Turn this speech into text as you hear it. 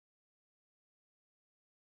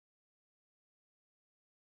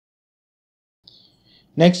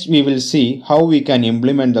Next, we will see how we can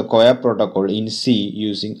implement the CoAP protocol in C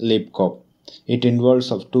using libcoap. It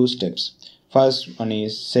involves of two steps. First one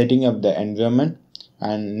is setting up the environment,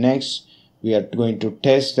 and next we are going to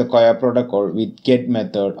test the CoAP protocol with get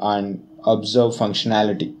method and observe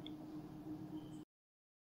functionality.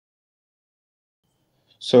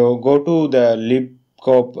 So go to the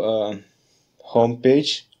libcoap home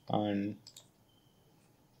page, and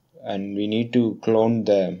we need to clone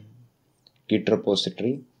the Git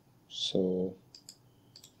repository. So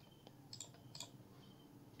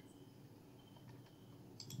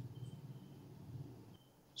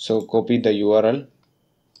copy the URL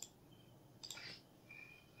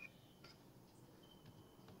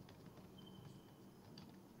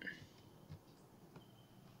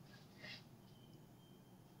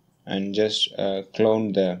and just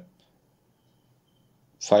clone the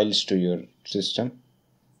files to your system.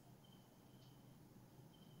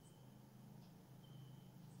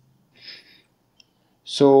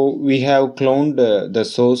 So we have cloned the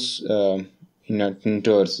source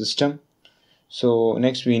into our system. So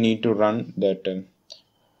next we need to run that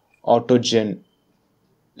autogen,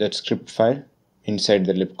 that script file inside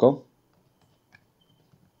the libcoap.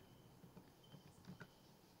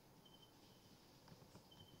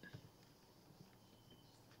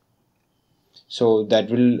 So that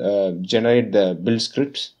will generate the build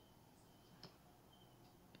scripts.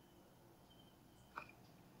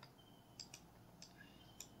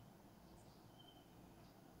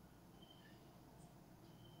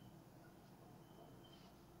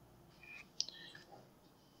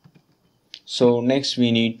 So next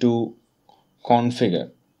we need to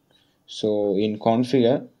configure. So in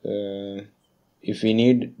configure, if we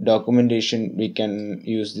need documentation, we can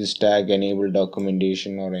use this tag enable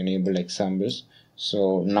documentation or enable examples.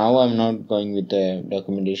 So now I'm not going with the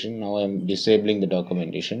documentation, now I'm disabling the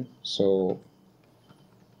documentation. So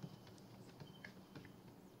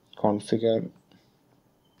configure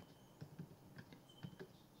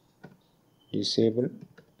disable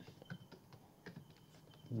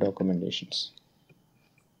documentation.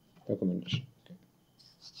 Okay.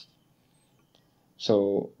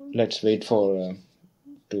 So let's wait for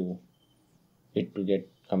it to get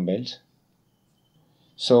compiled.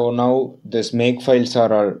 So now this make files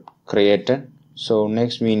are all created. So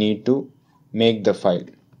next we need to make the file.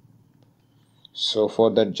 So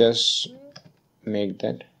for that, just make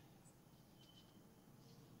that.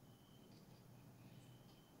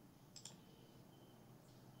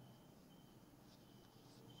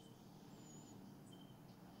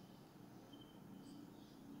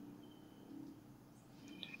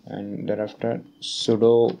 And thereafter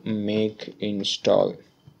sudo make install.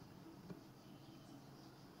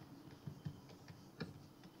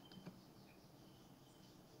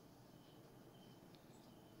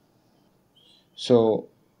 So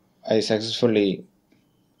I successfully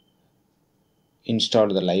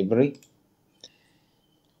installed the library.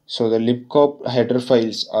 So the libcoap header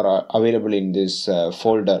files are available in this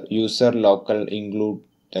folder user local include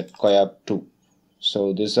that CoAP 2.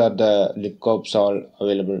 So these are the libcops all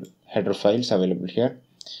available, header files available here.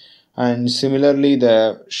 And similarly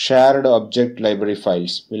the shared object library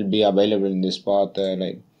files will be available in this path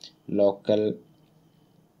like local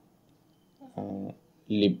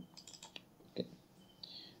lib. Okay.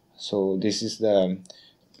 So this is the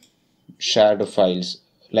shared files,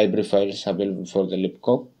 library files available for the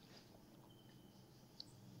libcoap.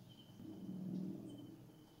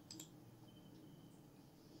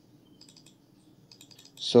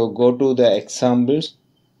 So go to the examples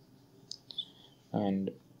and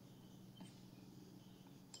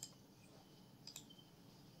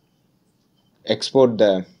export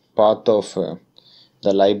the path of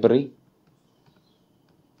the library.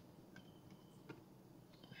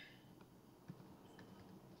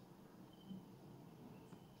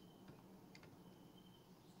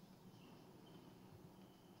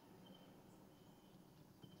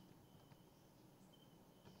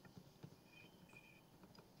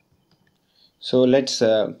 So let's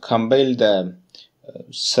compile the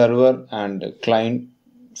server and client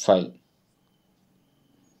file.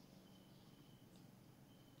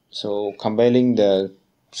 So compiling the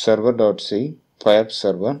server.c CoAP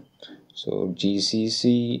server. So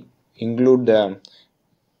gcc include the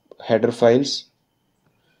header files.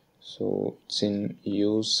 So it's in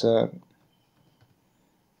user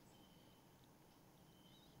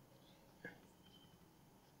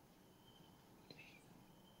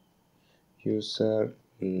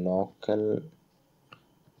local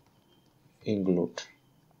include.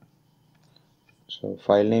 So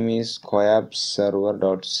file name is coap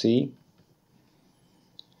server.c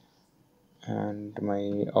and my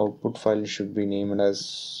output file should be named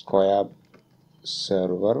as CoAP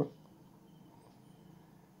server,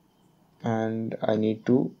 and I need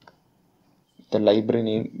to the library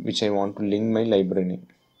name which I want to link my library name.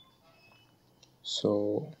 So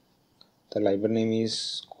the library name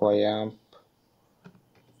is CoAP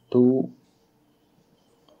to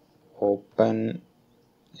open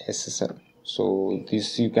SSL. So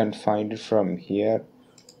this you can find it from here,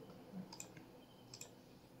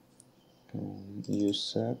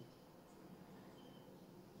 user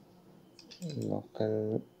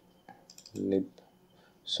local lib.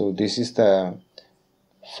 So this is the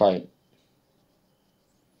file.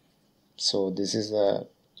 So this is the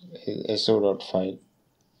so.file.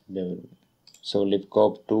 So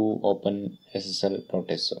libcoap to open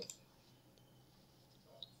ssl.so,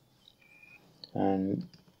 and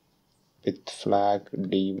with flag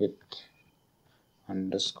d with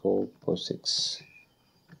underscore POSIX.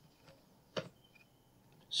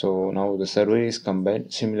 So now the server is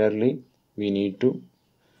compiled. Similarly, we need to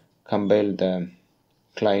compile the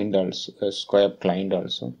client also, CoAP client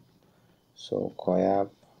also. So CoAP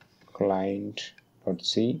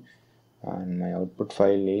client.c, and my output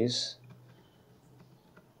file is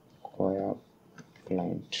CoAP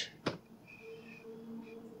client.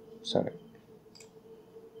 Sorry,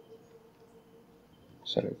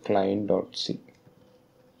 client.c.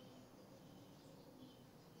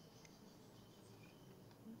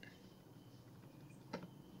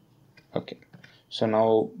 Okay, so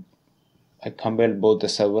now I compiled both the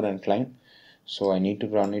server and client, so I need to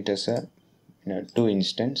run it as a two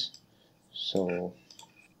instance. So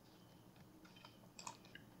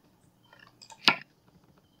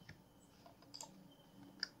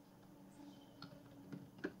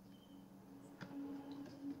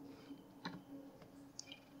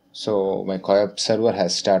my CoAP server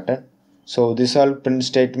has started. So this all print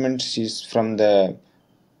statements is from the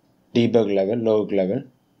debug level, log level.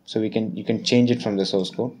 So you can change it from the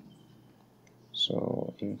source code.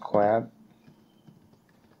 So in CoAP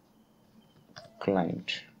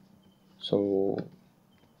client, so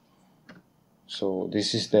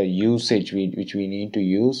this is the usage which we need to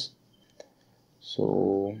use.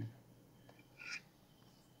 So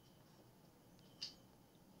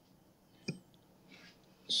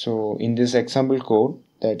in this example code,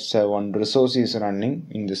 that's one resource is running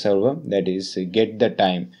in the server, that is get the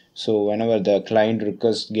time. So whenever the client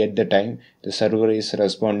requests get the time, the server is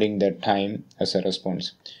responding that time as a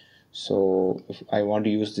response. So if I want to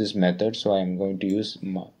use this method, so I am going to use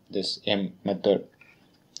this m method.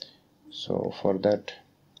 So for that,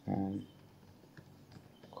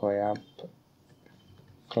 CoAP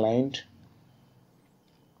client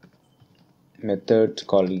method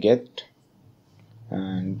called get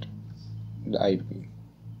and the IP.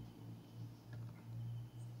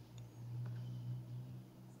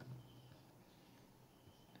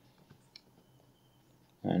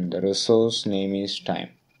 And the resource name is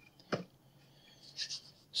time.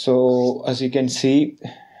 So as you can see,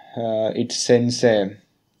 it sends a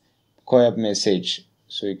CoAP message.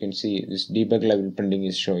 So you can see this debug level printing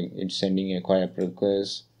is showing it's sending a CoAP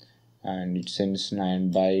request, and it sends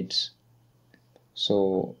 9 bytes.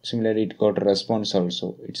 So similarly, it got a response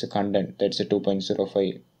also. It's a content, that's a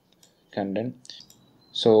 2.05 content.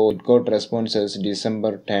 So it got responses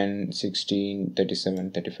December 10, 16,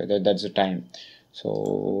 37, 35. That's the time. So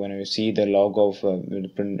when I see the log of the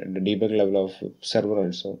debug level of server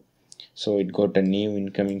also, so it got a new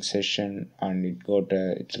incoming session, and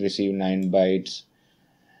it received 9 bytes.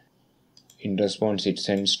 In response, it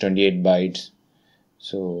sends 28 bytes.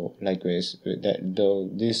 So likewise,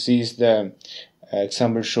 this is the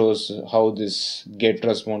example shows how this get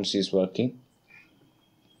response is working.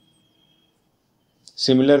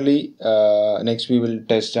 Similarly, next we will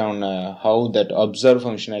test on how that observe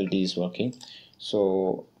functionality is working.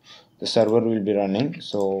 So the server will be running.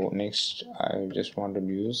 So next I just want to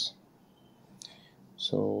use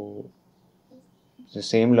the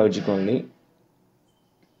same logic only.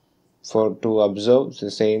 To observe the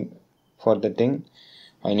same for the thing,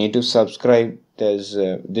 I need to subscribe this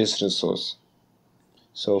resource.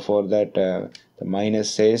 So for that, the minus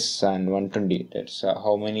says and 120, that's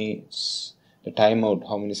how many the timeout,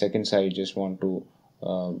 how many seconds I just want to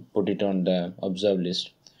put it on the observe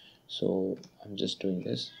list. So I'm just doing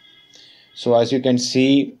this. So as you can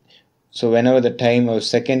see, so whenever the time of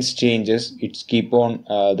seconds changes, it's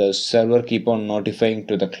the server keep on notifying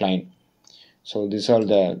to the client. So this all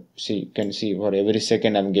you can see for every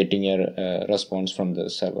second I'm getting a response from the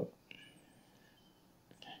server.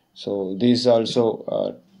 So this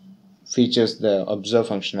also features the observe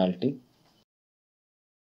functionality.